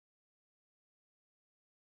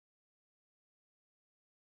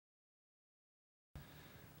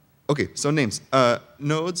Okay, so names.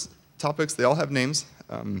 Nodes, topics, they all have names.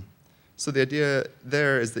 So the idea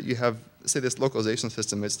there is that you have, say, this localization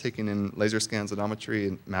system. It's taking in laser scans, odometry,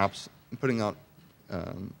 and maps, and putting out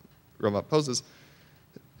robot poses.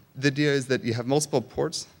 The idea is that you have multiple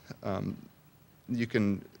ports. You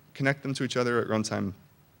can connect them to each other at runtime.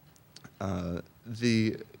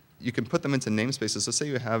 You can put them into namespaces. So say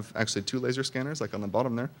you have actually 2 laser scanners, like on the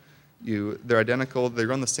bottom there. They're identical. They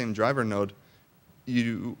run the same driver node.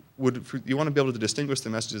 You want to be able to distinguish the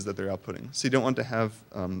messages that they're outputting. So you don't want to have,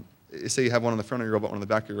 say you have one on the front of your robot, one on the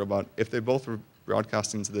back of your robot. If they both were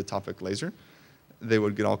broadcasting to the topic laser, they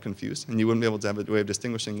would get all confused, and you wouldn't be able to have a way of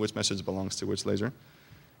distinguishing which message belongs to which laser.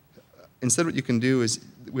 Instead, what you can do is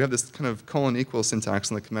we have this kind of : equals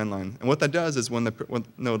syntax on the command line. And what that does is when the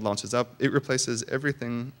node launches up, it replaces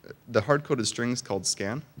everything, the hard-coded strings called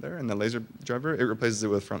scan there in the laser driver, it replaces it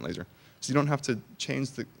with front laser. So you don't have to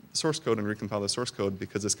change the source code and recompile the source code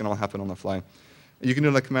because it's going to all happen on the fly. You can do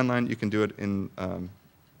it like command line. You can do it in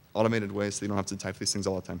automated ways so you don't have to type these things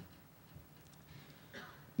all the time.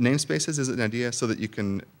 Namespaces is an idea so that you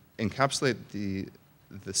can encapsulate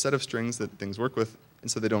the set of strings that things work with,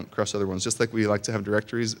 and so they don't crush other ones. Just like we like to have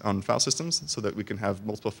directories on file systems so that we can have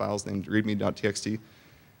multiple files named readme.txt.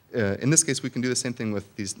 In this case, we can do the same thing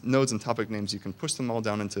with these nodes and topic names. You can push them all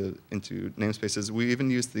down into namespaces. We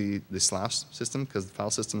even use the slash system because the file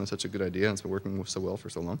system is such a good idea and it's been working so well for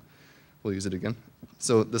so long. We'll use it again.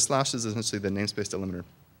 So the slash is essentially the namespace delimiter.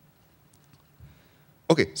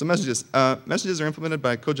 Okay, so messages. Messages are implemented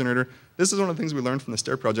by code generator. This is one of the things we learned from the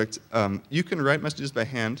STARE project. You can write messages by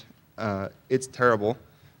hand. It's terrible.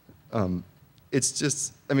 It's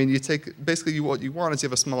just, I mean, you take, basically what you want is you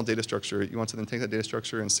have a small data structure. You want to then take that data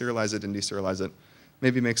structure and serialize it and deserialize it.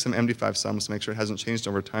 Maybe make some MD5 sums to make sure it hasn't changed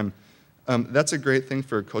over time. That's a great thing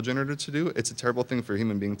for a code generator to do. It's a terrible thing for a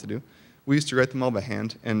human being to do. We used to write them all by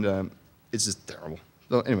hand, and it's just terrible.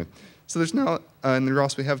 So anyway, so there's now, in the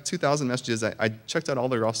ROS, we have 2,000 messages. I checked out all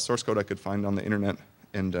the ROS source code I could find on the internet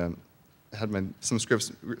and had some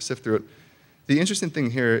scripts sift through it. The interesting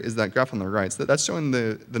thing here is that graph on the right. So that's showing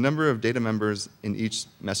the number of data members in each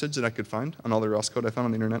message that I could find on all the ROS code I found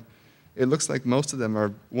on the internet. It looks like most of them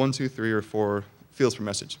are 1, 2, 3, or 4 fields per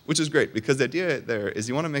message, which is great because the idea there is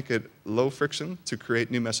you want to make it low friction to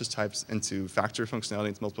create new message types and to factor functionality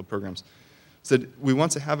into multiple programs. So we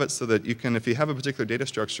want to have it so that you can, if you have a particular data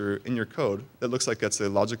structure in your code that looks like that's a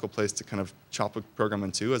logical place to kind of chop a program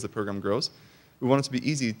in two as the program grows, we want it to be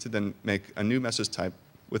easy to then make a new message type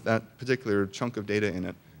with that particular chunk of data in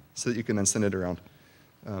it so that you can then send it around.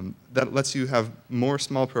 That lets you have more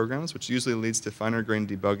small programs, which usually leads to finer-grained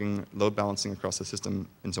debugging, load balancing across the system,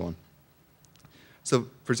 and so on. So,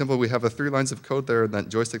 for example, we have 3 lines of code there in that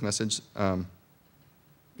joystick message.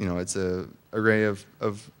 It's an array of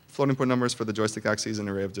floating point numbers for the joystick axes, an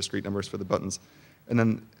array of discrete numbers for the buttons. And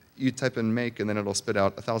then you type in make, and then it'll spit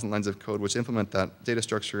out 1,000 lines of code which implement that data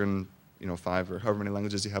structure in 5 or however many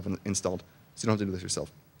languages you have installed. So you don't have to do this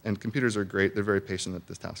yourself. And computers are great. They're very patient at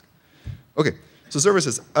this task. OK, so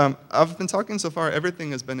services. I've been talking so far,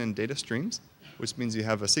 everything has been in data streams, which means you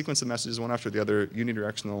have a sequence of messages, one after the other,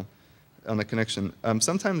 unidirectional on the connection.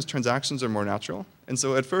 Sometimes transactions are more natural. And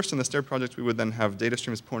so at first in the STARE project, we would then have data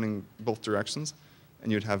streams pointing both directions.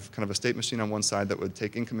 And you'd have kind of a state machine on one side that would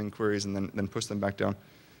take incoming queries and then push them back down.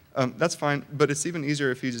 That's fine, but it's even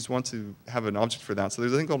easier if you just want to have an object for that. So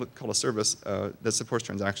there's a thing called a service that supports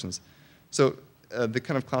transactions. So the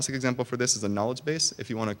kind of classic example for this is a knowledge base. If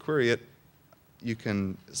you want to query it, you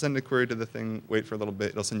can send a query to the thing, wait for a little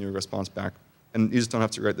bit, it'll send you a response back. And you just don't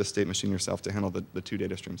have to write the state machine yourself to handle the 2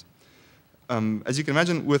 data streams. As you can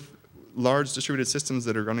imagine, with large distributed systems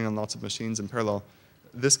that are running on lots of machines in parallel,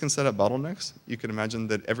 this can set up bottlenecks. You can imagine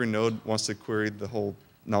that every node wants to query the whole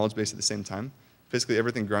knowledge base at the same time. Basically,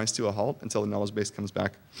 everything grinds to a halt until the knowledge base comes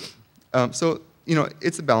back. So,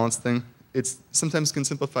 it's a balance thing. It sometimes can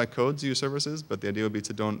simplify code to your services, but the idea would be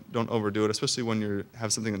to don't overdo it, especially when you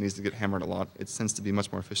have something that needs to get hammered a lot. It tends to be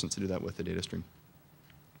much more efficient to do that with the data stream.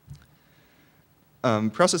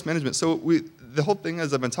 Process management. So the whole thing,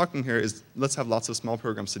 as I've been talking here, is let's have lots of small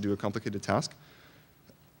programs to do a complicated task.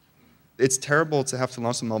 It's terrible to have to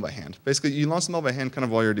launch them all by hand. Basically, you launch them all by hand kind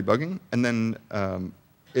of while you're debugging, and then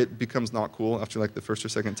it becomes not cool after like the first or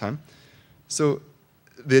second time. So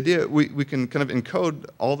the idea, we can kind of encode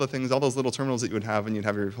all the things, all those little terminals that you would have, and you'd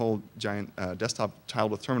have your whole giant desktop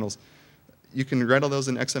tiled with terminals. You can write all those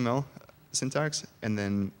in XML syntax, and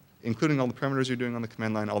then including all the parameters you're doing on the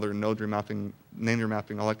command line, all their node remapping, name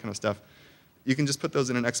remapping, all that kind of stuff. You can just put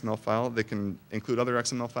those in an XML file. They can include other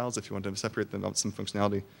XML files if you want to separate them out some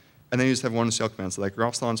functionality. And then you just have one shell command. So like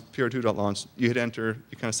ROS launch, pr2.launch, you hit enter,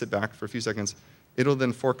 you kind of sit back for a few seconds, it'll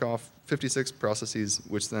then fork off 56 processes,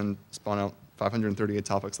 which then spawn out 538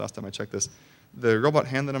 topics last time I checked this. The robot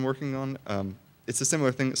hand that I'm working on, it's a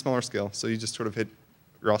similar thing, smaller scale. So you just sort of hit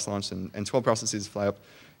ROS launch and 12 processes fly up.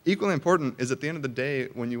 Equally important is at the end of the day,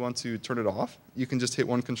 when you want to turn it off, you can just hit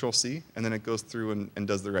one Control-C, and then it goes through and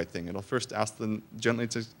does the right thing. It'll first ask them gently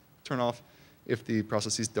to turn off. If the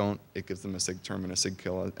processes don't, it gives them a sig term and a sig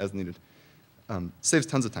kill as needed. Saves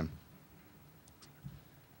tons of time.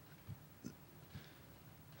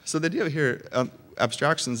 So the idea here,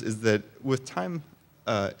 abstractions, is that with time,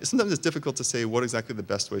 sometimes it's difficult to say what exactly the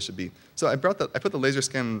best way should be. So I put the laser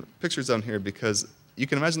scan pictures down here because you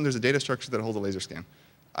can imagine there's a data structure that holds a laser scan.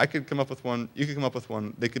 I could come up with one, you could come up with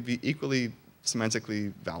one. They could be equally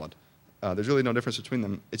semantically valid. There's really no difference between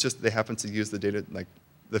them. It's just they happen to use the data, like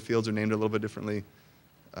the fields are named a little bit differently.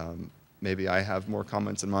 Maybe I have more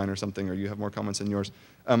comments in mine or something, or you have more comments in yours.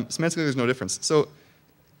 Semantically, there's no difference. So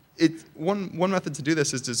one method to do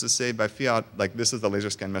this is just to say by fiat, like this is the laser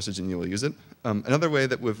scan message and you will use it. Another way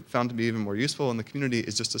that we've found to be even more useful in the community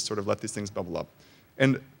is just to sort of let these things bubble up.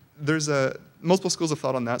 And there's multiple schools of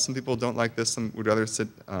thought on that. Some people don't like this. Some would rather sit,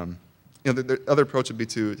 the other approach would be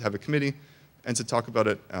to have a committee and to talk about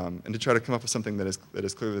it and to try to come up with something that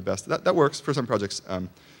is clearly the best. That works for some projects.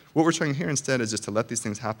 What we're trying here instead is just to let these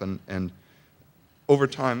things happen, and over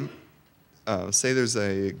time, say there's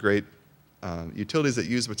a great utilities that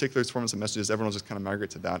use particular formats of messages, everyone will just kind of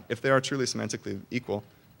migrate to that. If they are truly semantically equal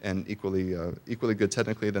and equally good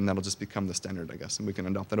technically, then that'll just become the standard, I guess, and we can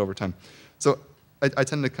adopt that over time. So I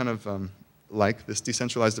tend to kind of like this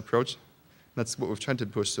decentralized approach. That's what we've tried to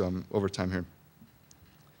push over time here.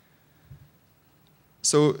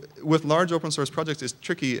 So with large open source projects, it's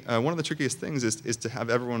tricky. One of the trickiest things is to have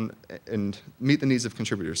everyone and meet the needs of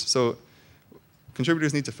contributors. So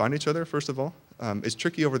contributors need to find each other, first of all. It's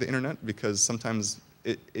tricky over the internet because sometimes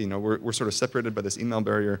we're sort of separated by this email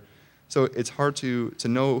barrier. So it's hard to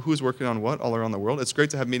know who's working on what all around the world. It's great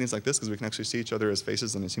to have meetings like this because we can actually see each other as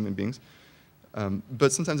faces and as human beings.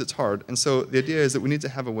 But sometimes it's hard. And so the idea is that we need to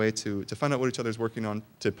have a way to find out what each other's working on,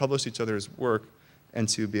 to publish each other's work, and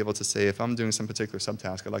to be able to say, if I'm doing some particular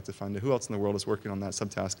subtask, I'd like to find out who else in the world is working on that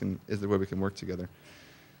subtask, and is there a way we can work together.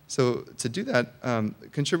 So to do that,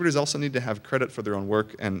 contributors also need to have credit for their own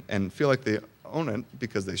work and feel like they own it,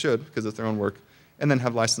 because they should, because it's their own work, and then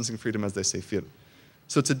have licensing freedom as they see fit.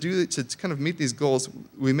 So to kind of meet these goals,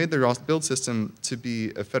 we made the ROS build system to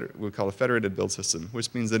be we call a federated build system,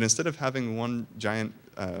 which means that instead of having one giant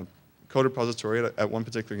code repository at one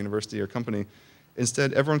particular university or company,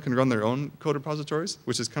 instead everyone can run their own code repositories,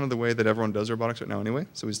 which is kind of the way that everyone does robotics right now anyway.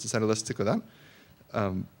 So we just decided let's stick with that.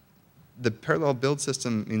 The parallel build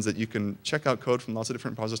system means that you can check out code from lots of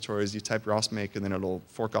different repositories. You type ROS make, and then it'll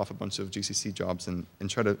fork off a bunch of GCC jobs and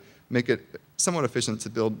try to make it somewhat efficient to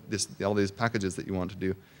build all these packages that you want to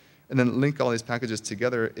do. And then link all these packages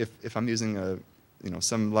together. If I'm using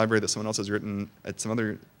some library that someone else has written at some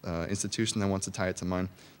other institution that wants to tie it to mine,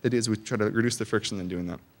 the idea is we try to reduce the friction in doing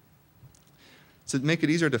that. To make it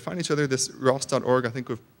easier to find each other, this ROS.org, I think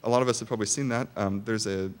a lot of us have probably seen that. There's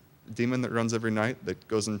a daemon that runs every night that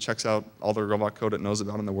goes and checks out all the robot code it knows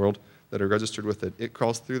about in the world that are registered with it. It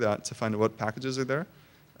crawls through that to find what packages are there.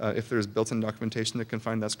 If there's built-in documentation it can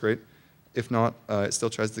find, that's great. If not, it still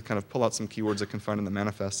tries to kind of pull out some keywords it can find in the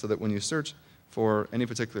manifest so that when you search for any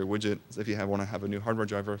particular widget, if you want to have a new hardware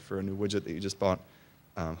driver for a new widget that you just bought,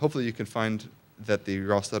 hopefully you can find that the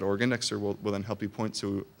ROS.org indexer will then help you point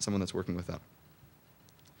to someone that's working with that.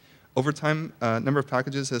 Over time, number of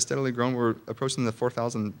packages has steadily grown. We're approaching the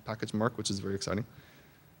 4,000 package mark, which is very exciting.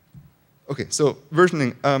 OK, so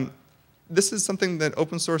versioning. This is something that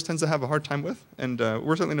open source tends to have a hard time with, and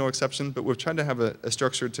we're certainly no exception, but we've tried to have a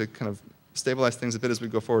structure to kind of stabilize things a bit as we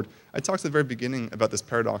go forward. I talked at the very beginning about this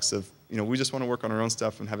paradox of, we just want to work on our own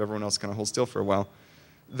stuff and have everyone else kind of hold still for a while.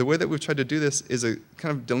 The way that we've tried to do this is a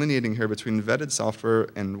kind of delineating here between vetted software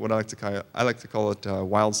and what I like to call it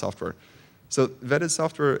wild software. So vetted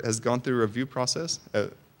software has gone through a review process,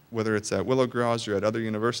 whether it's at Willow Garage or at other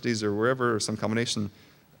universities or wherever, or some combination,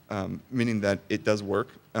 meaning that it does work.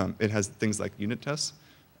 It has things like unit tests.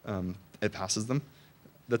 It passes them.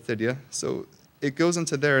 That's the idea. So it goes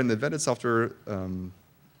into there in the vetted software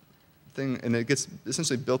thing, and it gets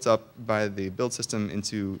essentially built up by the build system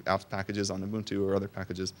into apps packages on Ubuntu or other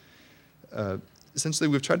packages. Essentially,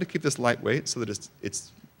 we've tried to keep this lightweight so that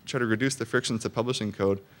it's try to reduce the friction to publishing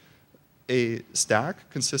code. A stack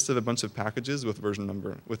consists of a bunch of packages with a version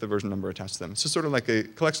number attached to them. It's just sort of like a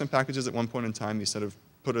collection of packages at one point in time. You sort of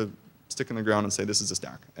put a stick in the ground and say, this is a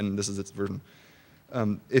stack, and this is its version.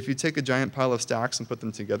 If you take a giant pile of stacks and put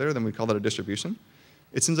them together, then we call that a distribution.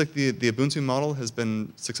 It seems like the Ubuntu model has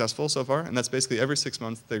been successful so far, and that's basically every 6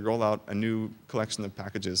 months they roll out a new collection of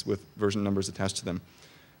packages with version numbers attached to them.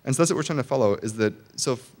 And so that's what we're trying to follow, is that,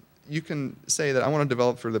 so if you can say that I want to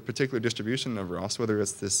develop for the particular distribution of ROS, whether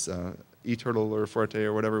it's this eTurtle or Forte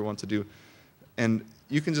or whatever we want to do, and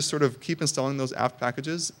you can just sort of keep installing those apt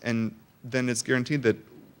packages, and then it's guaranteed that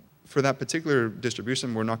for that particular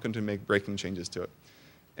distribution, we're not going to make breaking changes to it.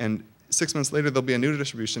 And 6 months later, there'll be a new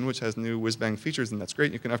distribution which has new whiz-bang features, and that's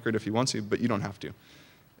great. You can upgrade if you want to, but you don't have to.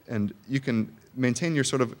 And you can maintain your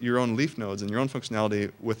sort of your own leaf nodes and your own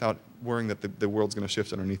functionality without worrying that the world's going to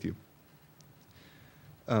shift underneath you.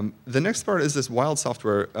 The next part is this wild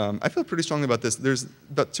software. I feel pretty strongly about this. There's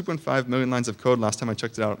about 2.5 million lines of code last time I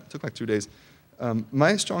checked it out. It took like 2 days.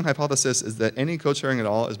 My strong hypothesis is that any code sharing at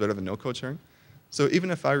all is better than no code sharing. So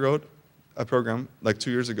even if I wrote a program like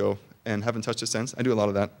 2 years ago and haven't touched it since, I do a lot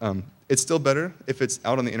of that, it's still better if it's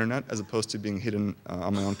out on the internet as opposed to being hidden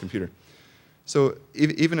on my own computer. So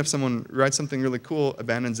even if someone writes something really cool,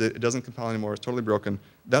 abandons it, it doesn't compile anymore, it's totally broken,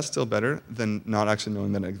 that's still better than not actually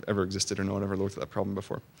knowing that it ever existed or no one ever looked at that problem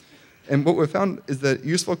before. And what we found is that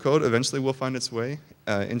useful code eventually will find its way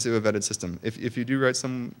into a vetted system. If you do write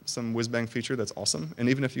some whiz-bang feature, that's awesome. And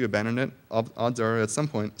even if you abandon it, odds are at some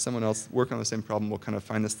point someone else working on the same problem will kind of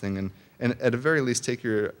find this thing and at the very least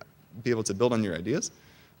be able to build on your ideas.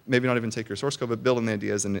 Maybe not even take your source code, but build on the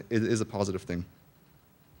ideas, and it is a positive thing.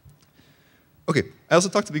 Okay, I also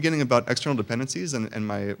talked at the beginning about external dependencies and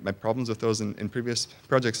my problems with those in previous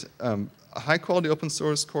projects. High quality open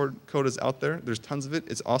source code is out there. There's tons of it.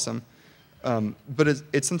 It's awesome. But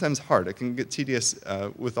it's sometimes hard. It can get tedious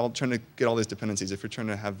with trying to get all these dependencies. If you're trying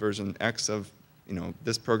to have version X of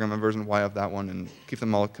this program and version Y of that one and keep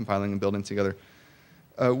them all compiling and building together.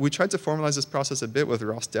 We tried to formalize this process a bit with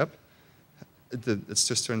ROS-dep. It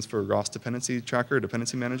just stands for ROS Dependency Tracker,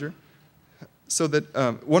 Dependency Manager. So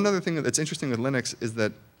that one other thing that's interesting with Linux is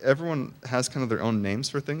that everyone has kind of their own names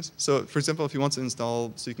for things. So for example, if you want to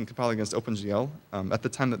install so you can compile against OpenGL, at the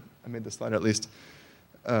time that I made this slide at least,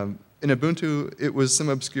 in Ubuntu, it was some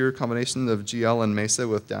obscure combination of GL and Mesa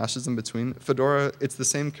with dashes in between. Fedora, it's the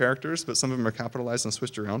same characters, but some of them are capitalized and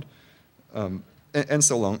switched around, and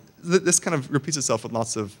so on. This kind of repeats itself with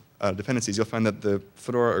lots of dependencies. You'll find that the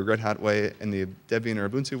Fedora or Red Hat way and the Debian or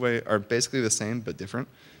Ubuntu way are basically the same, but different.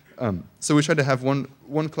 So we tried to have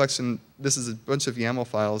one collection. This is a bunch of YAML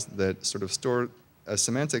files that sort of store a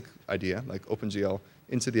semantic idea, like OpenGL,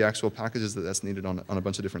 into the actual packages that's needed on a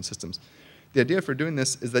bunch of different systems. The idea for doing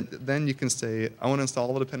this is that then you can say, I want to install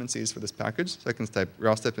all the dependencies for this package. So I can type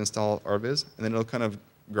ROS-dep install rviz, and then it'll kind of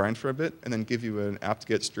grind for a bit, and then give you an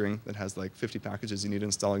apt-get string that has like 50 packages you need to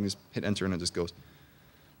install, and you just hit enter, and it just goes.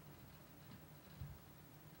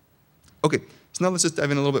 Okay, so now let's just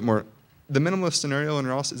dive in a little bit more. The minimalist scenario in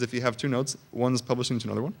ROS is if you have 2 nodes, one's publishing to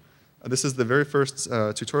another one. This is the very first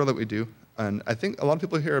tutorial that we do, and I think a lot of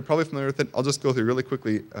people here are probably familiar with it. I'll just go through really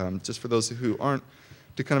quickly, just for those who aren't,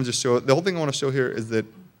 to kind of just show it. The whole thing I want to show here is that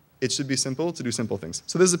it should be simple to do simple things.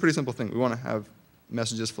 So this is a pretty simple thing. We want to have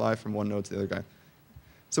messages fly from one node to the other guy.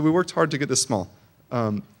 So we worked hard to get this small.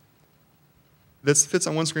 This fits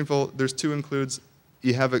on one screen full. There's 2 includes.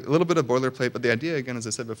 You have a little bit of boilerplate, but the idea, again, as I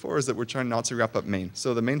said before, is that we're trying not to wrap up main.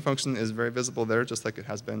 So the main function is very visible there, just like it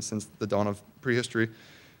has been since the dawn of prehistory.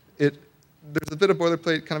 There's a bit of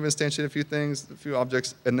boilerplate, kind of instantiate a few things, a few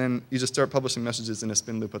objects, and then you just start publishing messages in a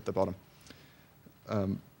spin loop at the bottom.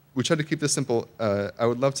 We tried to keep this simple. I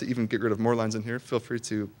would love to even get rid of more lines in here. Feel free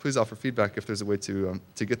to please offer feedback if there's a way to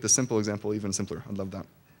get the simple example even simpler. I'd love that.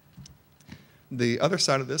 The other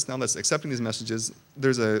side of this, now that's accepting these messages,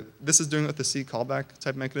 this is doing it with the C callback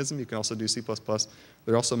type mechanism. You can also do C++.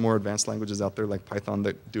 There are also more advanced languages out there like Python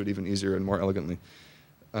that do it even easier and more elegantly.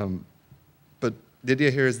 But the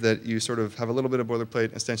idea here is that you sort of have a little bit of boilerplate,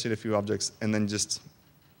 instantiate a few objects, and then just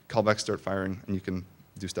callbacks start firing, and you can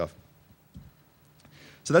do stuff.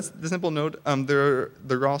 So that's the simple node. The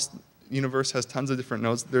ROS universe has tons of different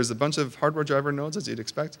nodes. There's a bunch of hardware driver nodes, as you'd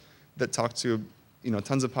expect, that talk to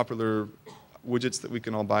tons of popular widgets that we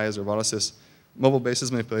can all buy as roboticists. Mobile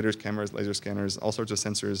basis manipulators, cameras, laser scanners, all sorts of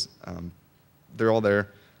sensors. They're all there.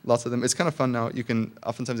 Lots of them. It's kind of fun now. You can,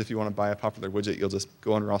 oftentimes if you want to buy a popular widget, you'll just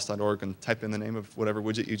go on ros.org and type in the name of whatever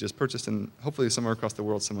widget you just purchased, and hopefully somewhere across the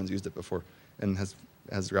world someone's used it before and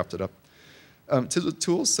has wrapped it up.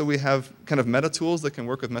 Tools, so we have kind of meta tools that can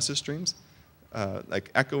work with message streams,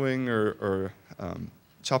 like echoing or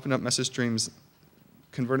chopping up message streams,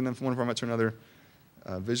 converting them from one format to another,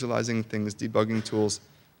 visualizing things, debugging tools,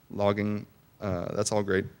 logging, that's all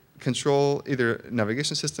great. Control, either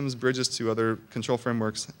navigation systems, bridges to other control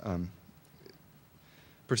frameworks,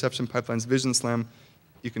 perception pipelines, Vision Slam.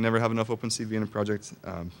 You can never have enough OpenCV in a project.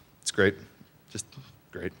 It's great, just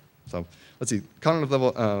great. So let's see, cognitive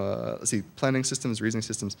level, let's see, planning systems, reasoning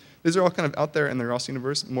systems. These are all kind of out there in the ROS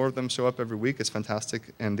universe. More of them show up every week. It's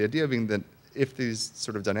fantastic. And the idea being that if these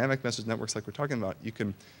sort of dynamic message networks like we're talking about, you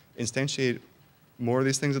can instantiate more of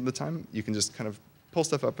these things at the time. You can just kind of pull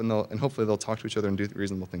stuff up, and hopefully they'll talk to each other and do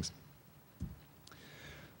reasonable things.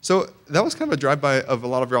 So that was kind of a drive-by of a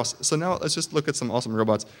lot of ROS. So now let's just look at some awesome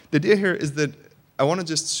robots. The idea here is that I want to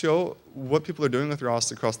just show what people are doing with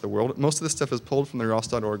ROS across the world. Most of this stuff is pulled from the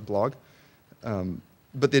ROS.org blog.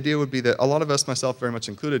 But the idea would be that a lot of us, myself very much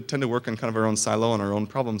included, tend to work in kind of our own silo and our own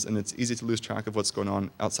problems, and it's easy to lose track of what's going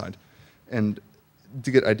on outside, and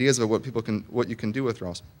to get ideas about what you can do with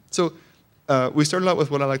ROS. So we started out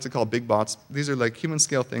with what I like to call big bots. These are like human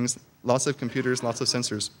scale things, lots of computers, lots of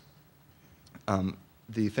sensors.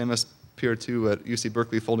 The famous PR2 at UC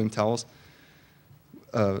Berkeley folding towels.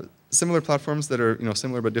 Similar platforms that are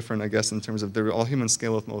similar but different, I guess, in terms of they're all human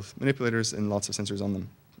scale with both manipulators and lots of sensors on them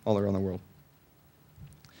all around the world.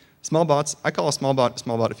 Small bots, I call a small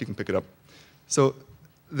bot if you can pick it up. So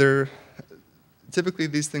typically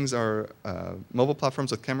these things are mobile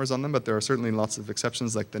platforms with cameras on them, but there are certainly lots of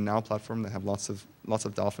exceptions, like the Now platform that have lots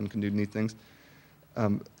of Dolphin, can do neat things.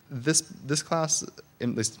 This class,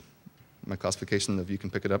 at least my classification of you can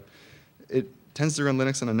pick it up, it tends to run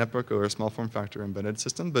Linux on a netbook or a small form factor embedded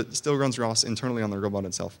system, but still runs ROS internally on the robot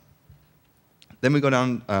itself. Then we go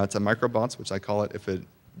down to microbots, which I call it if it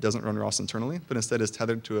doesn't run ROS internally, but instead is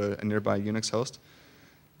tethered to a nearby Unix host.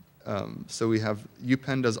 So we have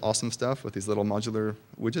UPenn does awesome stuff with these little modular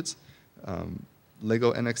widgets.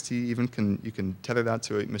 Lego NXT even you can tether that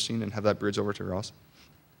to a machine and have that bridge over to ROS.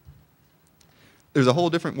 There's a whole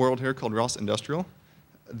different world here called ROS Industrial.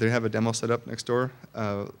 They have a demo set up next door.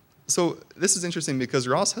 So this is interesting because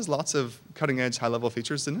ROS has lots of cutting-edge, high-level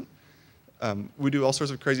features in it. We do all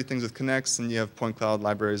sorts of crazy things with connects, and you have point cloud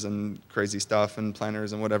libraries and crazy stuff and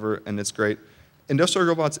planners and whatever, and it's great. Industrial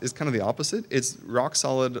robots is kind of the opposite. It's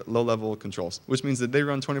rock-solid, low-level controls, which means that they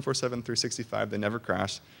run 24/7, 365. They never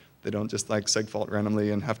crash. They don't just like segfault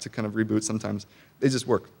randomly and have to kind of reboot sometimes. They just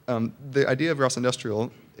work. The idea of ROS Industrial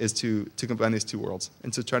is to combine these two worlds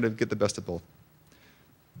and to try to get the best of both.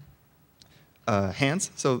 Hands.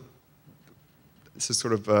 So this is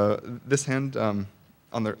sort of this hand on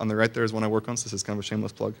the right there is one I work on. So this is kind of a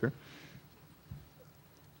shameless plug here.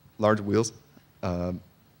 Large wheels.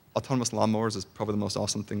 Autonomous lawnmowers is probably the most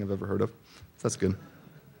awesome thing I've ever heard of. So that's good.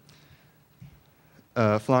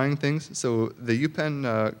 Flying things. So the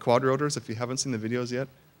UPenn quad rotors, if you haven't seen the videos yet,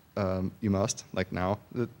 you must, like now.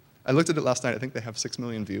 I looked at it last night. I think they have 6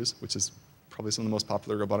 million views, which is probably some of the most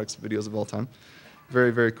popular robotics videos of all time.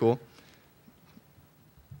 Very, very cool.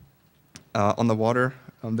 On the water,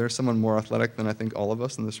 there's someone more athletic than I think all of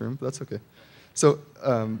us in this room, but that's okay. So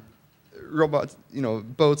robots,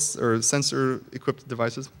 boats or sensor-equipped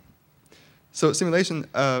devices. So simulation,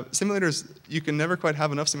 simulators, you can never quite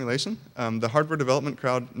have enough simulation. The hardware development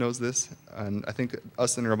crowd knows this, and I think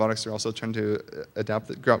us in robotics are also trying to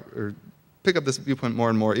adapt it, or pick up this viewpoint more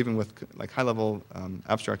and more, even with like high-level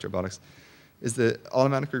abstract robotics, is that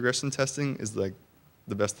automatic regression testing is like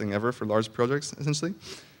the best thing ever for large projects, essentially.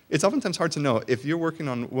 It's oftentimes hard to know. If you're working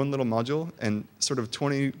on one little module and sort of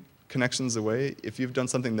 20 connections away, if you've done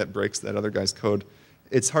something that breaks that other guy's code,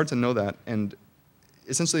 it's hard to know that. And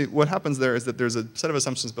essentially what happens there is that there's a set of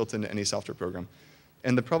assumptions built into any software program.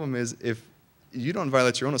 And the problem is if you don't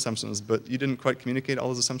violate your own assumptions, but you didn't quite communicate all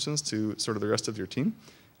those assumptions to sort of the rest of your team,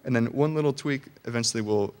 and then one little tweak eventually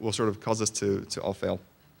will sort of cause us to all fail.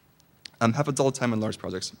 Happens all the time in large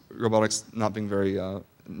projects. Robotics not being very,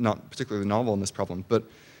 not particularly novel in this problem, but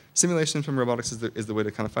simulation from robotics is the way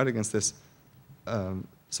to kind of fight against this.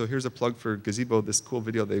 So here's a plug for Gazebo, this cool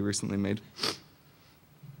video they recently made.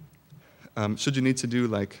 Should you need to do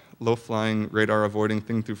like low-flying, radar-avoiding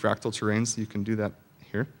thing through fractal terrains, you can do that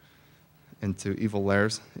here into evil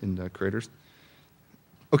layers in craters.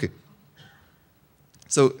 Okay.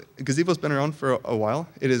 So Gazebo's been around for a while.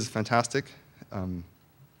 It is fantastic.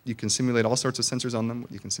 You can simulate all sorts of sensors on them.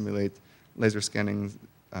 You can simulate laser scanning,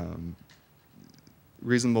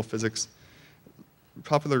 reasonable physics.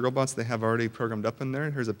 Popular robots they have already programmed up in there.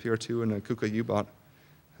 Here's a PR2 and a KUKA U-bot.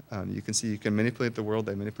 You can see you can manipulate the world.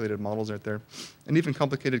 They manipulated models right there. And even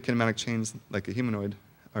complicated kinematic chains like a humanoid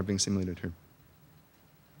are being simulated here.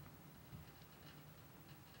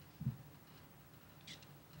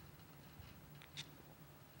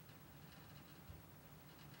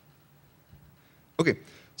 Okay,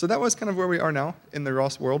 so that was kind of where we are now in the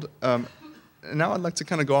ROS world. Now I'd like to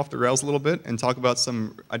kind of go off the rails a little bit and talk about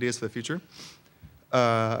some ideas for the future.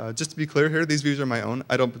 Just to be clear here, these views are my own.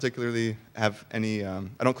 I don't particularly have any, I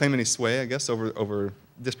don't claim any sway, I guess, over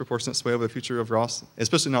disproportionate sway over the future of ROS,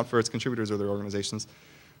 especially not for its contributors or their organizations.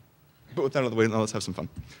 But with that out of the way, now let's have some fun.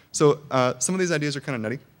 So some of these ideas are kind of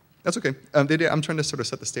nutty. That's okay. I'm trying to sort of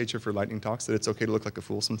set the stage here for lightning talks, that it's okay to look like a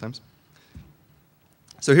fool sometimes.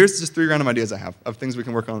 So here's just 3 random ideas I have of things we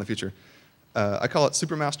can work on in the future. I call it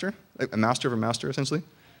supermaster, like a master of a master, essentially.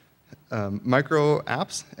 Micro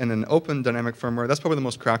apps, and an open dynamic firmware. That's probably the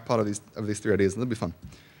most crackpot of these 3 ideas, and that'll be fun.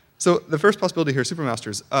 So the first possibility here,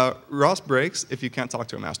 supermasters. ROS breaks if you can't talk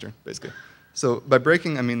to a master, basically. So by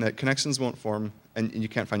breaking, I mean that connections won't form, and you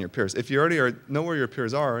can't find your peers. If you already know where your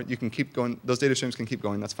peers are, you can keep going. Those data streams can keep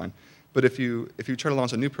going. That's fine. But if you try to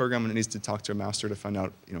launch a new program and it needs to talk to a master to find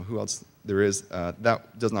out who else there is,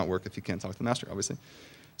 that does not work if you can't talk to the master, obviously.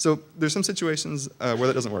 So there's some situations where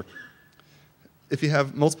that doesn't work. If you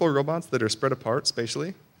have multiple robots that are spread apart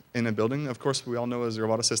spatially in a building, of course, we all know as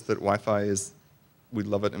roboticists that Wi-Fi is, we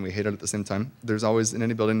love it and we hate it at the same time. There's always, in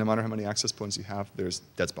any building, no matter how many access points you have, there's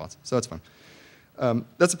dead spots. So that's fine.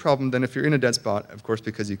 That's a problem then if you're in a dead spot, of course,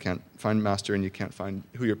 because you can't find master and you can't find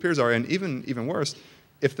who your peers are. And even worse,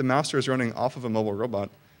 if the master is running off of a mobile robot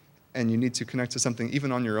and you need to connect to something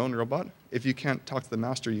even on your own robot, if you can't talk to the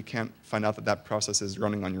master, you can't find out that that process is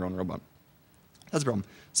running on your own robot. That's a problem.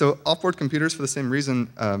 So off-board computers, for the same reason,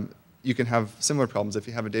 you can have similar problems. If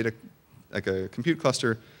you have a data, like a compute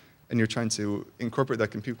cluster, and you're trying to incorporate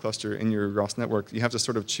that compute cluster in your ROS network, you have to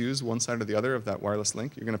sort of choose one side or the other of that wireless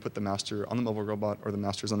link. You're going to put the master on the mobile robot, or the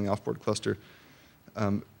master's on the off-board cluster.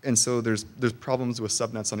 And so there's problems with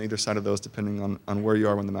subnets on either side of those, depending on where you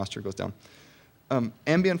are when the master goes down.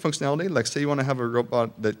 Ambient functionality, like say you want to have a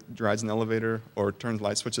robot that rides an elevator or turns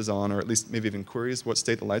light switches on, or at least maybe even queries what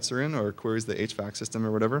state the lights are in, or queries the HVAC system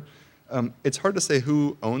or whatever. It's hard to say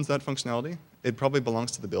who owns that functionality. It probably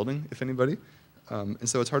belongs to the building, if anybody. And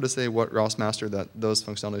so it's hard to say what ROS master that those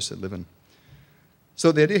functionalities should live in.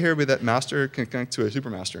 So the idea here would be that master can connect to a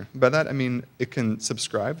supermaster. By that I mean it can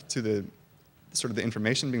subscribe to the sort of the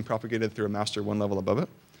information being propagated through a master one level above it.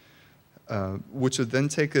 Which would then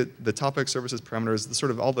take the topic, services, parameters,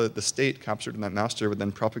 sort of all the state captured in that master would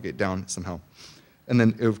then propagate down somehow. And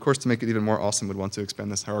then, of course, to make it even more awesome, would want to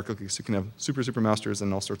expand this hierarchically so you can have super masters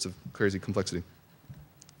and all sorts of crazy complexity.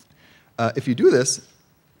 If you do this,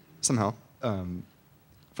 somehow,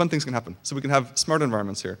 fun things can happen. So we can have smart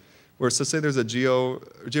environments here, where so say there's a geo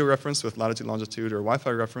reference with latitude, longitude, or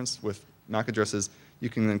Wi-Fi reference with MAC addresses. You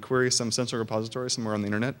can then query some central repository somewhere on the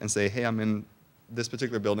internet and say, hey, I'm in this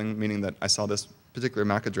particular building, meaning that I saw this particular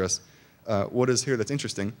MAC address. What is here that's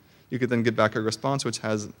interesting? You could then get back a response which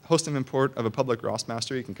has host name import of a public ROS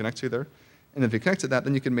master you can connect to there. And if you connect to that,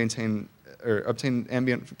 then you can maintain or obtain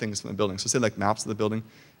ambient things from the building. So say like maps of the building.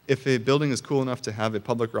 If a building is cool enough to have a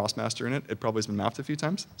public ROS master in it, it probably has been mapped a few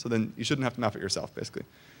times. So then you shouldn't have to map it yourself, basically.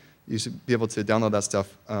 You should be able to download that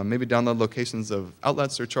stuff. Maybe download locations of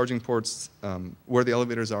outlets or charging ports, where the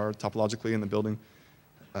elevators are topologically in the building.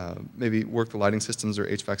 Maybe work the lighting systems or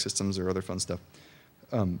HVAC systems or other fun stuff.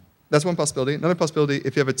 That's one possibility. Another possibility,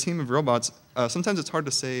 if you have a team of robots, sometimes it's hard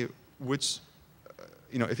to say which,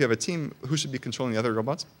 if you have a team, who should be controlling the other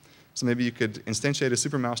robots. So maybe you could instantiate a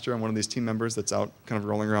supermaster on one of these team members that's out kind of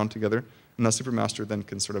rolling around together, and that supermaster then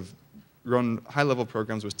can sort of run high-level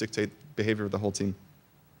programs which dictate behavior of the whole team.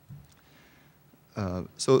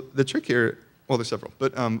 So the trick here, well, there's several,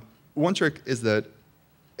 but one trick is that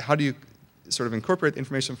how do you sort of incorporate the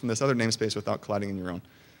information from this other namespace without colliding in your own?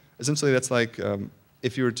 Essentially, that's like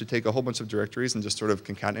if you were to take a whole bunch of directories and just sort of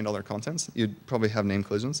concatenate all their contents, you'd probably have name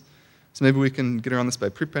collisions. So maybe we can get around this by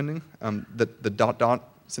prepending. The dot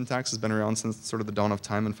syntax has been around since sort of the dawn of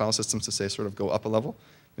time in file systems to say sort of go up a level.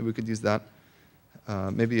 Maybe we could use that.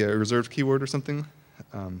 Maybe a reserved keyword or something.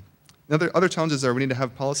 Other challenges are we need to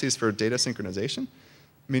have policies for data synchronization,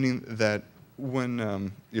 meaning that when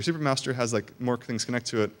your supermaster has like more things connect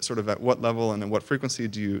to it, sort of at what level and at what frequency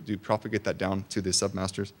do you propagate that down to the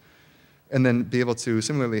submasters, and then be able to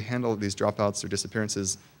similarly handle these dropouts or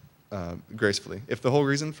disappearances gracefully. If the whole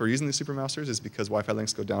reason for using these supermasters is because Wi-Fi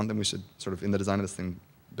links go down, then we should sort of in the design of this thing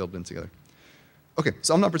build them together. Okay,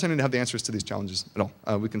 so I'm not pretending to have the answers to these challenges at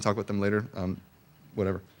all. We can talk about them later,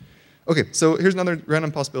 whatever. Okay, so here's another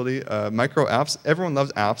random possibility, micro apps. Everyone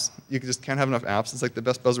loves apps. You just can't have enough apps. It's like the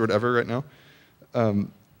best buzzword ever right now.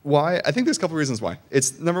 Why? I think there's a couple reasons why.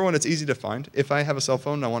 Number one, it's easy to find. If I have a cell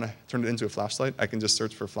phone and I want to turn it into a flashlight, I can just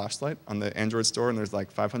search for flashlight on the Android store, and there's like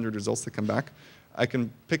 500 results that come back. I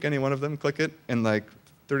can pick any one of them, click it, and like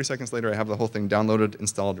 30 seconds later, I have the whole thing downloaded,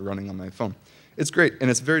 installed, running on my phone. It's great, and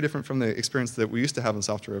it's very different from the experience that we used to have in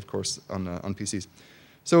software, of course, on PCs.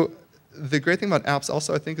 So the great thing about apps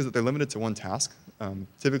also, I think, is that they're limited to one task.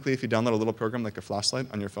 Typically, if you download a little program like a flashlight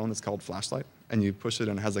on your phone, it's called Flashlight, and you push it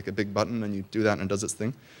and it has like a big button, and you do that and it does its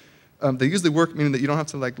thing. They usually work, meaning that you don't have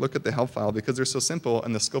to like look at the help file because they're so simple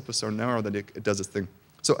and the scope is so narrow that it does its thing.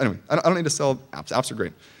 So anyway, I don't need to sell apps. Apps are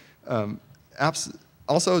great. Apps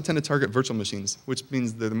also tend to target virtual machines, which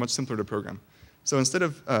means they're much simpler to program. So instead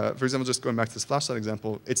of, for example, just going back to this flashlight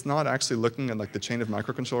example, it's not actually looking at like the chain of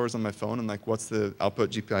microcontrollers on my phone and like what's the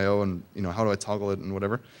output GPIO and how do I toggle it and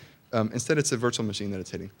whatever. Instead, it's a virtual machine that it's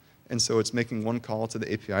hitting. And so it's making one call to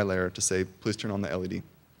the API layer to say, please turn on the LED.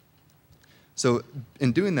 So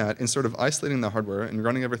in doing that, in sort of isolating the hardware and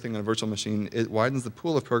running everything on a virtual machine, it widens the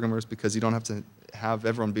pool of programmers because you don't have to have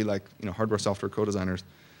everyone be like hardware, software co-designers.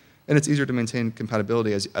 And it's easier to maintain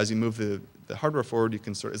compatibility as you move the hardware forward. You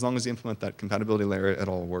can as long as you implement that compatibility layer,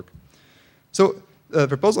 it'll all work. So the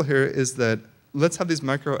proposal here is that let's have these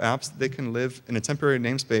micro apps. They can live in a temporary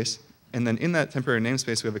namespace. And then in that temporary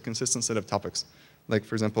namespace, we have a consistent set of topics. Like,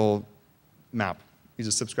 for example, map. You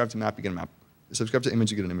just subscribe to map, you get a map. You subscribe to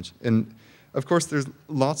image, you get an image. And of course, there's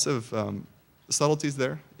lots of subtleties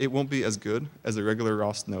there. It won't be as good as a regular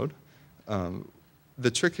ROS node. The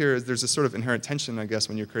trick here is there's a sort of inherent tension, I guess,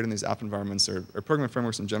 when you're creating these app environments or programming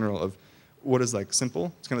frameworks in general of what is like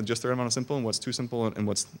simple. It's kind of just the right amount of simple, and what's too simple, and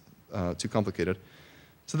what's too complicated.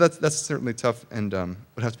 So that's certainly tough and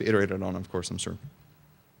would have to be iterated on, of course, I'm sure.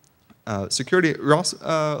 Security, ROS,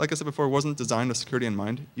 like I said before, wasn't designed with security in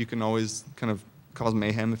mind. You can always kind of cause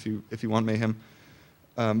mayhem if you want mayhem.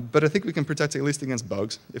 But I think we can protect it at least against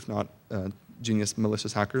bugs, if not genius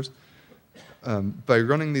malicious hackers, by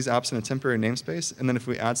running these apps in a temporary namespace, and then if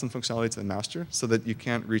we add some functionality to the master so that you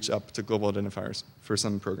can't reach up to global identifiers for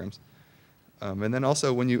some programs. And then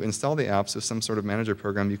also when you install the apps with some sort of manager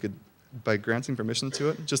program, you could, by granting permission to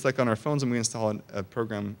it, just like on our phones when we install a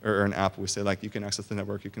program or an app, we say like you can access the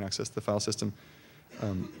network, you can access the file system.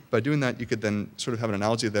 By doing that, you could then sort of have an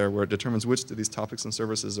analogy there where it determines which of these topics and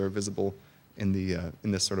services are visible in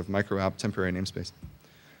this sort of micro app temporary namespace.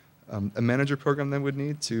 A manager program then would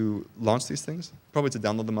need to launch these things, probably to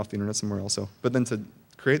download them off the internet somewhere also, but then to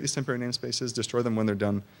create these temporary namespaces, destroy them when they're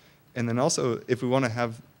done, and then also if we want to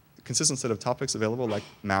have a consistent set of topics available like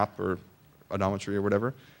map or odometry or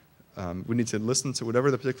whatever, we need to listen to whatever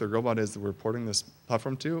the particular robot is that we're porting this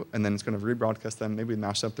platform to, and then it's going to rebroadcast them, maybe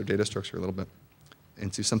mash up their data structure a little bit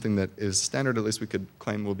into something that is standard, at least we could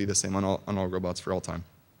claim will be the same on all robots for all time.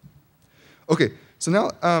 Okay, so now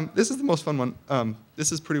this is the most fun one.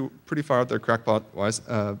 This is pretty far out there crackpot-wise,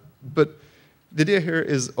 but the idea here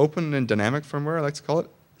is open and dynamic firmware, I like to call it.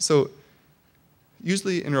 So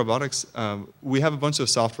usually in robotics, we have a bunch of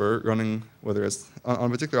software running, whether it's on a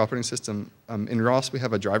particular operating system. In ROS, we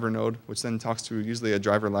have a driver node, which then talks to usually a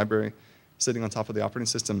driver library sitting on top of the operating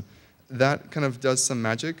system. That kind of does some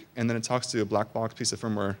magic, and then it talks to a black box piece of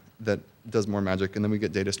firmware that does more magic, and then we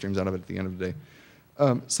get data streams out of it at the end of the day.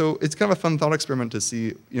 So it's kind of a fun thought experiment to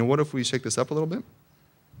see, what if we shake this up a little bit?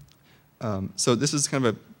 So this is kind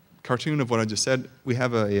of a cartoon of what I just said. We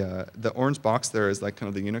have the orange box there is like kind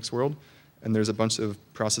of the Unix world, and there's a bunch of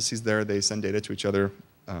processes there. They send data to each other.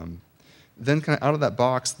 Then kind of out of that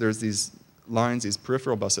box, there's these lines, these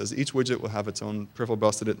peripheral buses. Each widget will have its own peripheral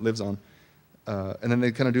bus that it lives on. And then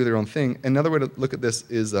they kind of do their own thing. Another way to look at this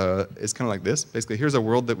is kind of like this. Basically, here's a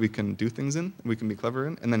world that we can do things in, we can be clever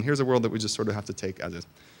in, and then here's a world that we just sort of have to take as is.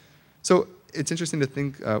 So it's interesting to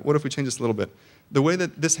think, what if we change this a little bit? The way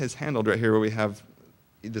that this is handled right here, where we have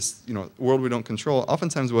this world we don't control,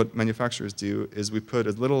 oftentimes what manufacturers do is we put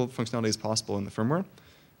as little functionality as possible in the firmware,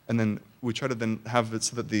 and then we try to then have it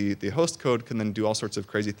so that the host code can then do all sorts of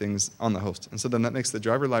crazy things on the host. And so then that makes the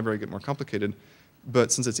driver library get more complicated.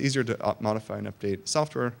 But since it's easier to modify and update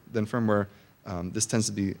software than firmware, this tends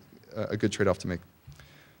to be a good trade-off to make.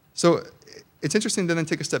 So it's interesting to then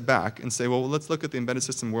take a step back and say, well, let's look at the embedded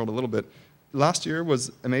system world a little bit. Last year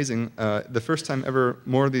was amazing. The first time ever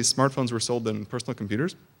more of these smartphones were sold than personal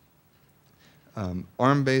computers.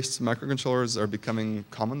 ARM-based microcontrollers are becoming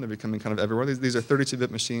common. They're becoming kind of everywhere. These are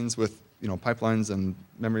 32-bit machines with pipelines and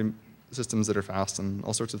memory systems that are fast and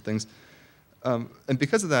all sorts of things. And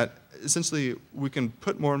because of that, essentially, we can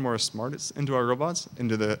put more and more smarts into our robots,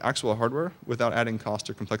 into the actual hardware, without adding cost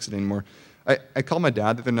or complexity anymore. I called my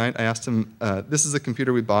dad the other night. I asked him, this is a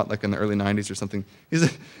computer we bought like in the early 90s or something.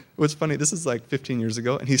 What's funny, this is like 15 years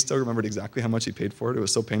ago, and he still remembered exactly how much he paid for it. It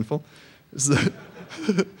was so painful. This is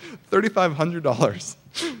 $3,500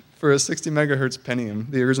 for a 60 megahertz Pentium,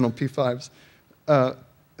 the original P5s.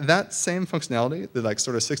 That same functionality, the like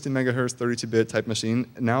sort of 60 megahertz, 32-bit type machine,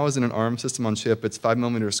 now is in an ARM system on chip. It's 5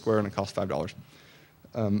 millimeters square and it costs $5.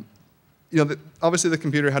 Obviously the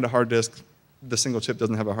computer had a hard disk. The single chip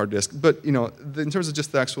doesn't have a hard disk. But in terms of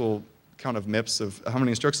just the actual count of MIPS of how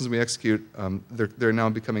many instructions we execute, they're now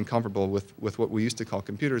becoming comparable with what we used to call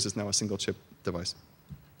computers is now a single chip device.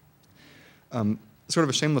 Sort of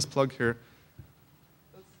a shameless plug here.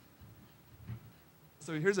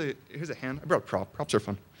 So here's a hand. I brought a prop. Props are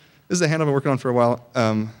fun. This is a hand I've been working on for a while.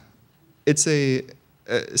 It's a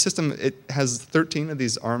system. It has 13 of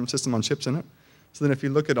these ARM system on chips in it. So then if you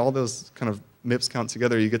look at all those kind of MIPS count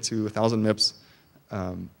together, you get to 1,000 MIPS.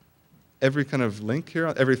 Every kind of link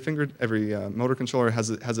here, every motor controller has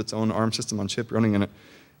its own ARM system on chip running in it.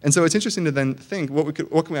 And so it's interesting to then think, what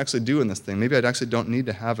can we actually do in this thing? Maybe I actually don't need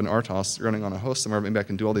to have an RTOS running on a host somewhere. Maybe I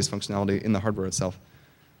can do all these functionality in the hardware itself.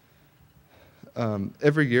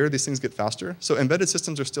 Every year, these things get faster. So embedded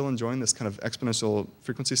systems are still enjoying this kind of exponential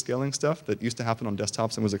frequency scaling stuff that used to happen on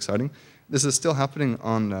desktops and was exciting. This is still happening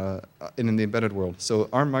in the embedded world. So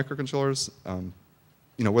ARM microcontrollers,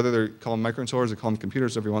 whether they're called microcontrollers or call them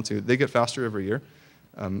computers, whatever you want to, they get faster every year.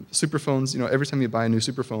 Superphones, every time you buy a new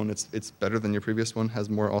superphone, it's better than your previous one, has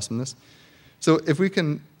more awesomeness. So if we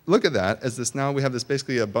can look at that as this, now we have this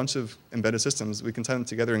basically a bunch of embedded systems, we can tie them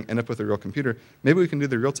together and end up with a real computer. Maybe we can do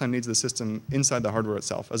the real-time needs of the system inside the hardware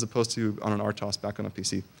itself, as opposed to on an RTOS back on a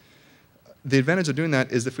PC. The advantage of doing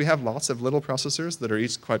that is if we have lots of little processors that are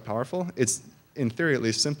each quite powerful, it's, in theory at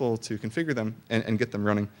least, simple to configure them and get them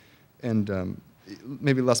running, and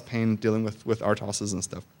maybe less pain dealing with RTOSs and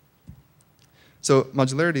stuff. So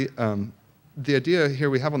modularity, the idea here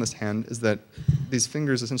we have on this hand is that these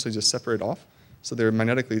fingers essentially just separate off. So they're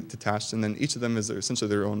magnetically detached, and then each of them is essentially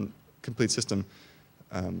their own complete system.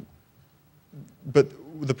 But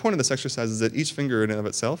the point of this exercise is that each finger in and of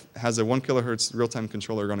itself has a 1 kilohertz real-time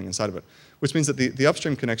controller running inside of it, which means that the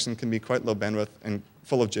upstream connection can be quite low bandwidth and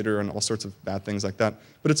full of jitter and all sorts of bad things like that.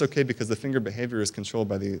 But it's okay because the finger behavior is controlled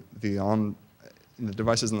by the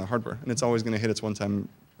devices in the hardware, and it's always going to hit its 1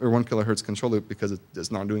 kilohertz control loop because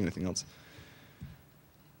it's not doing anything else.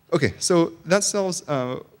 Okay, so that solves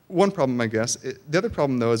one problem, I guess. The other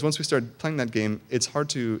problem, though, is once we start playing that game, it's hard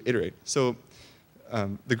to iterate. So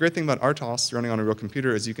the great thing about RTOS running on a real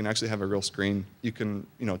computer is you can actually have a real screen. You can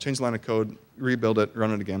change the line of code, rebuild it,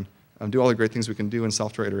 run it again, do all the great things we can do in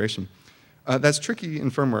software iteration. That's tricky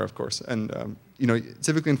in firmware, of course. And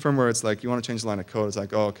typically in firmware, it's like you want to change the line of code. It's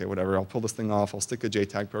like, oh, okay, whatever. I'll pull this thing off. I'll stick a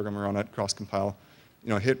JTAG programmer on it, cross-compile.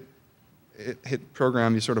 Hit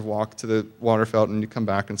program. You sort of walk to the water fountain, and you come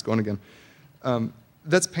back, and it's going again.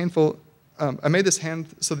 That's painful. I made this hand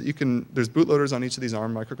so that there's bootloaders on each of these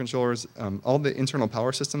ARM microcontrollers. All the internal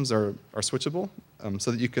power systems are switchable, so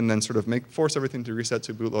that you can then sort of force everything to reset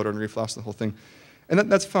to bootloader and reflash the whole thing.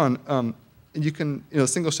 And that's fun. You can,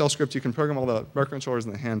 single shell script, you can program all the microcontrollers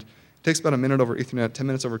in the hand. It takes about a minute over Ethernet, 10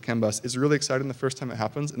 minutes over CAN bus. It's really exciting the first time it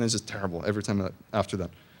happens, and it's just terrible every time after that.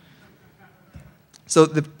 So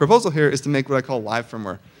the proposal here is to make what I call live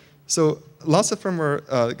firmware. So lots of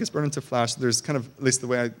firmware gets burned into Flash. There's kind of, at least the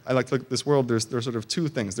way I like to look at this world, there's sort of two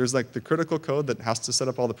things. There's like the critical code that has to set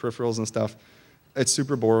up all the peripherals and stuff. It's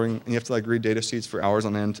super boring, and you have to like read data sheets for hours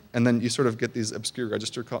on end. And then you sort of get these obscure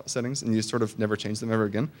register settings, and you sort of never change them ever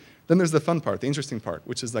again. Then there's the fun part, the interesting part,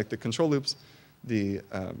 which is like the control loops, the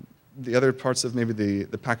other parts of maybe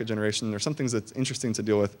the packet generation. There's some things that's interesting to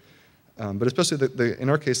deal with. But especially in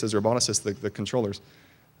our case as roboticists, the controllers.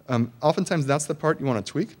 Oftentimes that's the part you want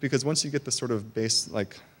to tweak, because once you get the sort of base,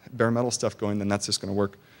 like bare metal stuff going, then that's just going to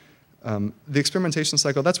work. The experimentation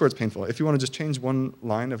cycle, that's where it's painful. If you want to just change one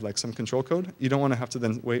line of like some control code, you don't want to have to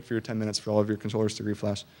then wait for your 10 minutes for all of your controllers to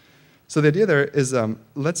reflash. So the idea there is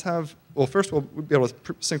first we'll be able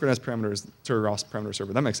to synchronize parameters to a ROS parameter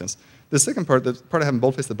server. That makes sense. The second part, the part I have in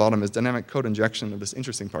boldface at the bottom, is dynamic code injection of this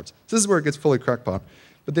interesting parts. So this is where it gets fully crackpot.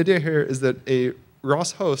 But the idea here is that a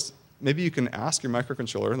ROS host, maybe you can ask your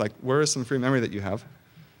microcontroller, like, where is some free memory that you have?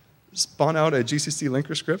 Spawn out a GCC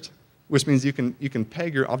linker script, which means you can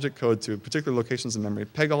peg your object code to particular locations in memory,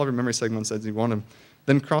 peg all of your memory segments as you want them,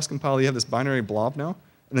 then cross-compile. You have this binary blob now,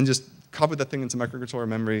 and then just copy that thing into microcontroller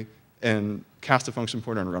memory and cast a function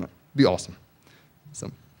pointer and run it. Be awesome.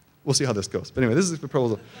 So we'll see how this goes. But anyway, this is the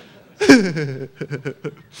proposal.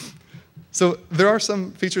 So there are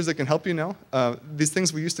some features that can help you now. These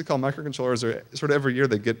things we used to call microcontrollers are sort of every year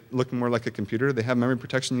they get looking more like a computer. They have memory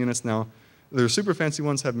protection units now. The super fancy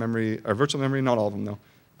ones have virtual memory, not all of them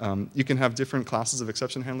though. You can have different classes of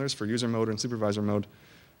exception handlers for user mode and supervisor mode.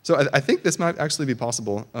 So I think this might actually be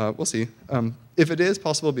possible. We'll see. If it is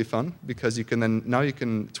possible, it'll be fun, because now you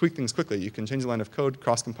can tweak things quickly. You can change the line of code,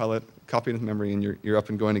 cross-compile it, copy it into memory, and you're up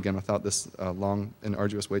and going again without this long and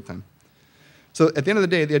arduous wait time. So at the end of the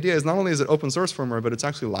day, the idea is not only is it open source firmware, but it's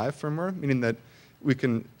actually live firmware, meaning that we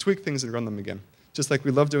can tweak things and run them again. Just like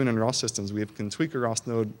we love doing in ROS systems, we can tweak a ROS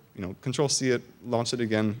node, Control-C it, launch it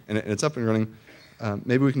again, and it's up and running.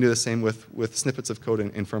 Maybe we can do the same with snippets of code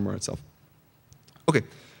in firmware itself. Okay,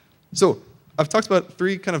 so I've talked about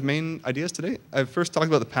 3 kind of main ideas today. I've first talked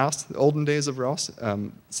about the past, the olden days of ROS.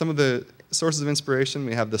 Some of the sources of inspiration,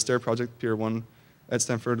 we have the STAIR project, Pier 1 at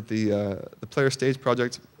Stanford, the Player Stage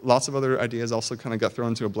project. Lots of other ideas also kind of got thrown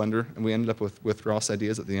into a blender, and we ended up with ROS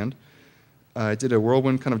ideas at the end. I did a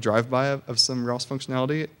whirlwind kind of drive-by of some ROS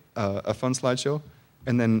functionality, a fun slideshow,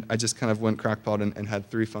 and then I just kind of went crackpot and had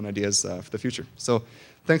 3 fun ideas for the future. So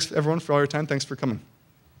thanks, everyone, for all your time. Thanks for coming.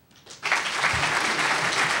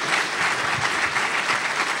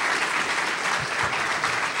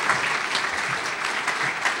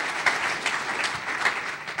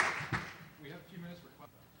 We have a few minutes for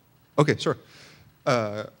questions. Okay, sure.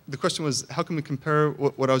 The question was, how can we compare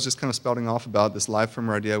what I was just kind of spouting off about, this live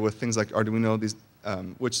firmware idea, with things like Arduino,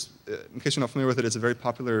 which, in case you're not familiar with it, it's a very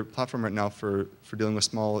popular platform right now for dealing with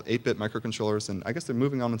small 8-bit microcontrollers, and I guess they're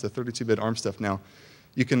moving on into 32-bit ARM stuff now.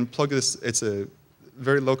 You can plug this, it's a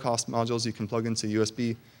very low-cost modules you can plug into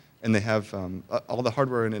USB, and they have all the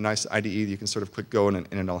hardware in a nice IDE. You can sort of click go, and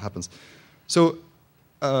it all happens. So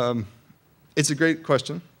it's a great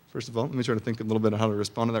question, first of all. Let me try to think a little bit on how to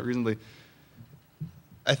respond to that reasonably.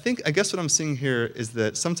 I guess what I'm seeing here is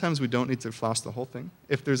that sometimes we don't need to flash the whole thing.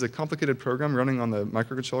 If there's a complicated program running on the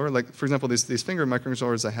microcontroller, like for example, these finger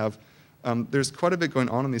microcontrollers I have, there's quite a bit going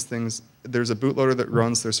on in these things. There's a bootloader that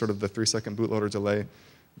runs, there's sort of the 3-second bootloader delay.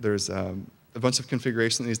 There's a bunch of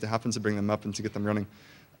configuration that needs to happen to bring them up and to get them running.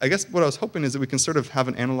 I guess what I was hoping is that we can sort of have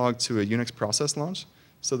an analog to a Unix process launch,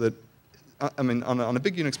 so that, I mean, on a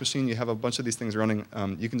big Unix machine, you have a bunch of these things running.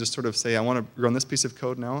 You can just sort of say, I want to run this piece of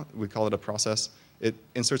code now. We call it a process. It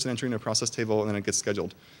inserts an entry in a process table, and then it gets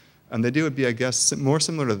scheduled. And the idea would be, I guess, more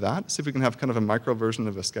similar to that. See if we can have kind of a micro version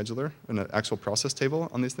of a scheduler and an actual process table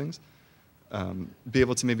on these things. Be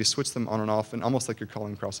able to maybe switch them on and off, and almost like you're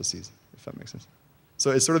calling processes, if that makes sense.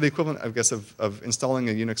 So it's sort of the equivalent, I guess, of installing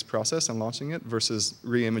a Unix process and launching it versus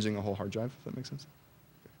re-imaging a whole hard drive, if that makes sense.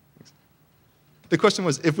 Okay, thanks. The question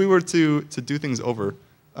was, if we were to do things over,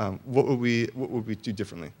 what would we do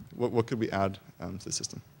differently? What could we add to the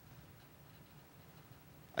system?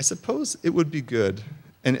 I suppose it would be good,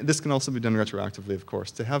 and this can also be done retroactively, of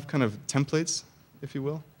course, to have kind of templates, if you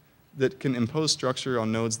will, that can impose structure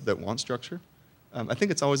on nodes that want structure. I think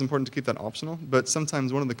it's always important to keep that optional, but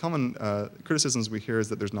sometimes one of the common criticisms we hear is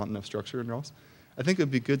that there's not enough structure in ROS. I think it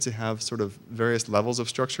would be good to have sort of various levels of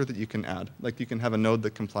structure that you can add. Like you can have a node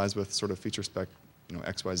that complies with sort of feature spec,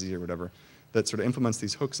 X, Y, Z or whatever, that sort of implements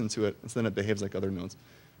these hooks into it, and so then it behaves like other nodes.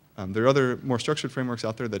 There are other more structured frameworks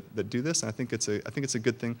out there that do this, and I think it's a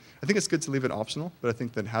good thing. I think it's good to leave it optional, but I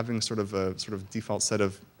think that having sort of a default set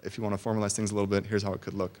of, if you want to formalize things a little bit, here's how it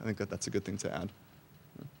could look. I think that's a good thing to add.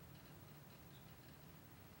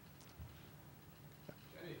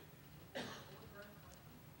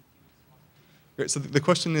 Great. So the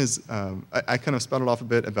question is, I kind of spouted off a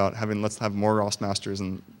bit about let's have more ROS masters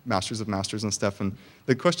and masters of masters and stuff, and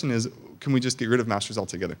the question is, can we just get rid of masters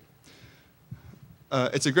altogether?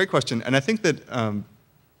 It's a great question, and I think that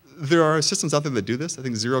there are systems out there that do this. I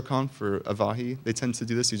think ROSCon for Avahi, they tend to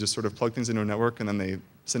do this. You just sort of plug things into a network, and then they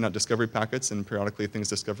send out discovery packets, and periodically things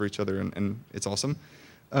discover each other, and it's awesome.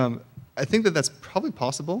 I think that that's probably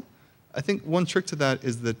possible. I think one trick to that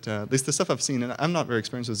is that, at least the stuff I've seen, and I'm not very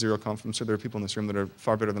experienced with ROSCon, I'm sure there are people in this room that are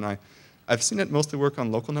far better than I. I've seen it mostly work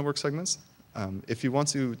on local network segments. If you want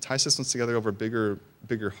to tie systems together over bigger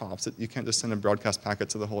hops, you can't just send a broadcast packet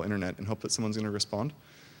to the whole internet and hope that someone's going to respond.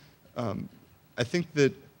 I think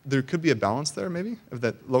that there could be a balance there, maybe, of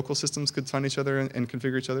that local systems could find each other and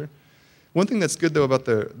configure each other. One thing that's good, though, about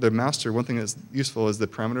the master, one thing that's useful is the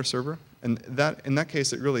parameter server. And in that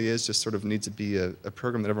case, it really is just sort of needs to be a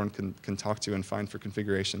program that everyone can talk to and find for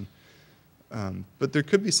configuration. But there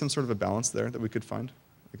could be some sort of a balance there that we could find,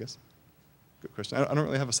 I guess. Good question. I don't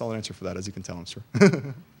really have a solid answer for that, as you can tell, I'm sure.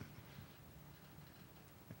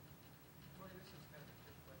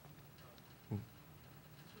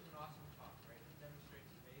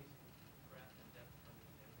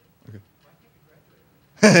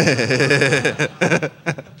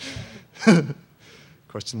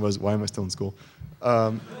 Question was, why am I still in school?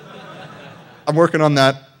 I'm working on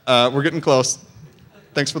that. We're getting close.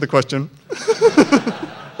 Thanks for the question.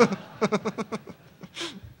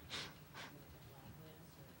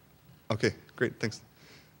 Okay, great, thanks.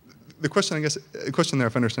 The question, I guess, the question there,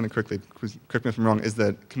 if I understand it correctly, correct me if I'm wrong, is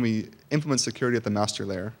that can we implement security at the master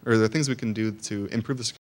layer? Or are there things we can do to improve the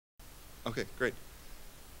security? Okay, great.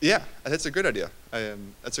 Yeah, that's a great idea.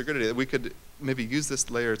 That's a great idea. We could maybe use this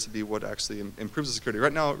layer to be what actually improves the security.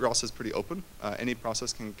 Right now, ROS is pretty open. Any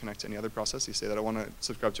process can connect to any other process. You say that I want to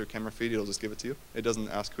subscribe to your camera feed, it'll just give it to you. It doesn't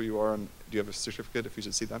ask who you are and do you have a certificate if you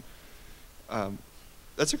should see that.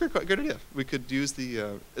 That's a great idea. We could use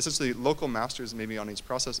the essentially local masters maybe on each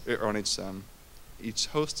process or on each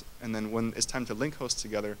host, and then when it's time to link hosts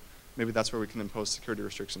together, maybe that's where we can impose security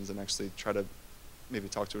restrictions and actually try to maybe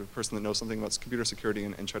talk to a person that knows something about computer security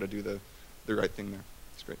and try to do the right thing there.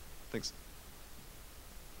 It's great. Thanks.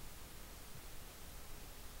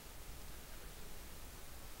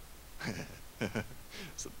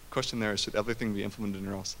 So the question there is, should everything be implemented in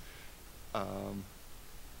ROS?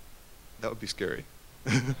 That would be scary.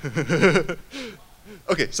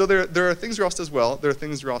 Okay, so there are things ROS does well. There are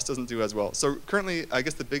things ROS doesn't do as well. So currently, I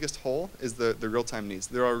guess the biggest hole is the real-time needs.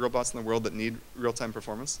 There are robots in the world that need real-time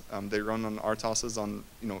performance. They run on RTOSes on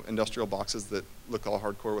industrial boxes that look all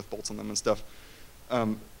hardcore with bolts on them and stuff.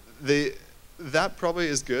 That probably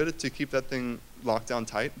is good to keep that thing locked down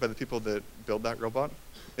tight by the people that build that robot.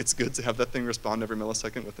 It's good to have that thing respond every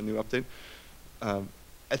millisecond with a new update.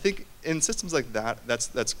 I think in systems like that,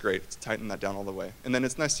 that's great to tighten that down all the way. And then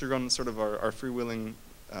it's nice to run sort of our freewheeling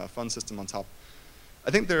fun system on top.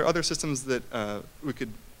 I think there are other systems that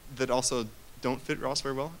that also don't fit ROS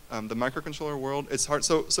very well. The microcontroller world, it's hard.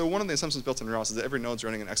 So one of the assumptions built in ROS is that every node's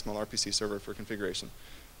running an XML RPC server for configuration.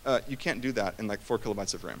 You can't do that in like 4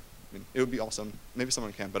 kilobytes of RAM. I mean, it would be awesome. Maybe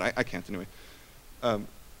someone can, but I can't anyway.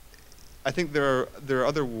 I think there are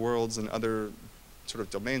other worlds and other sort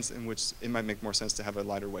of domains in which it might make more sense to have a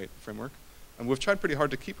lighter weight framework. And we've tried pretty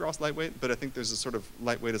hard to keep ROS lightweight, but I think there's a sort of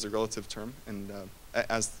lightweight as a relative term, and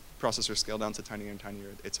as processors scale down to tinier and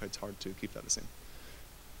tinier, it's hard to keep that the same.